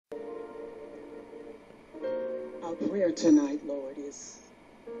prayer tonight, Lord, is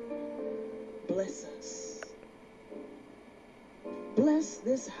bless us. Bless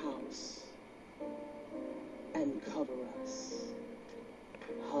this house and cover us.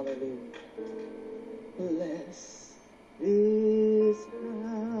 Hallelujah. Bless this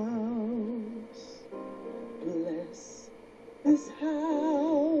house. Bless this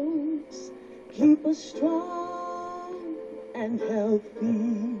house. Keep us strong and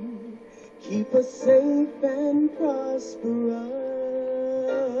healthy. Keep us safe and prosperous.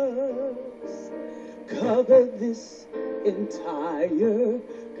 Cover this entire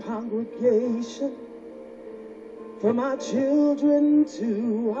congregation, from our children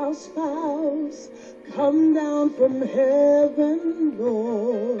to our spouse. Come down from heaven,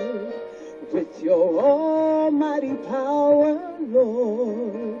 Lord, with your almighty power,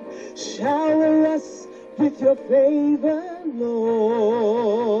 Lord. Shower us with your favor,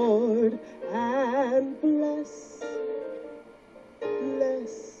 Lord, and bless,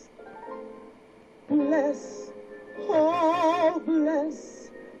 bless, bless, oh bless,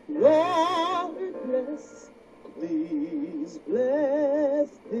 Lord bless. Please bless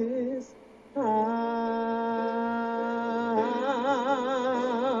this house.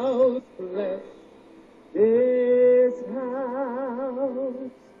 Bless this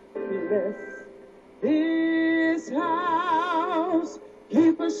house. Bless this house.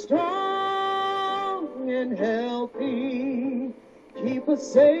 Keep us strong and healthy. Keep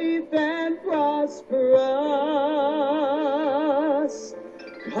us safe and prosperous.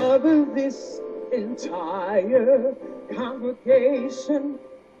 Cover this entire congregation,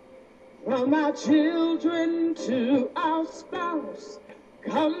 from our children to our spouse.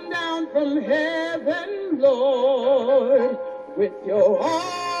 Come down from heaven, Lord, with your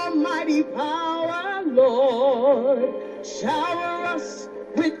almighty power, Lord. Shower us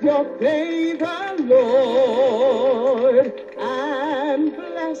with your favor, Lord, and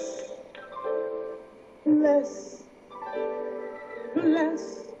bless, bless,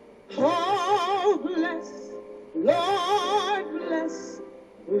 bless. Oh, bless, Lord, bless,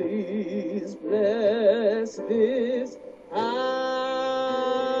 please bless this house.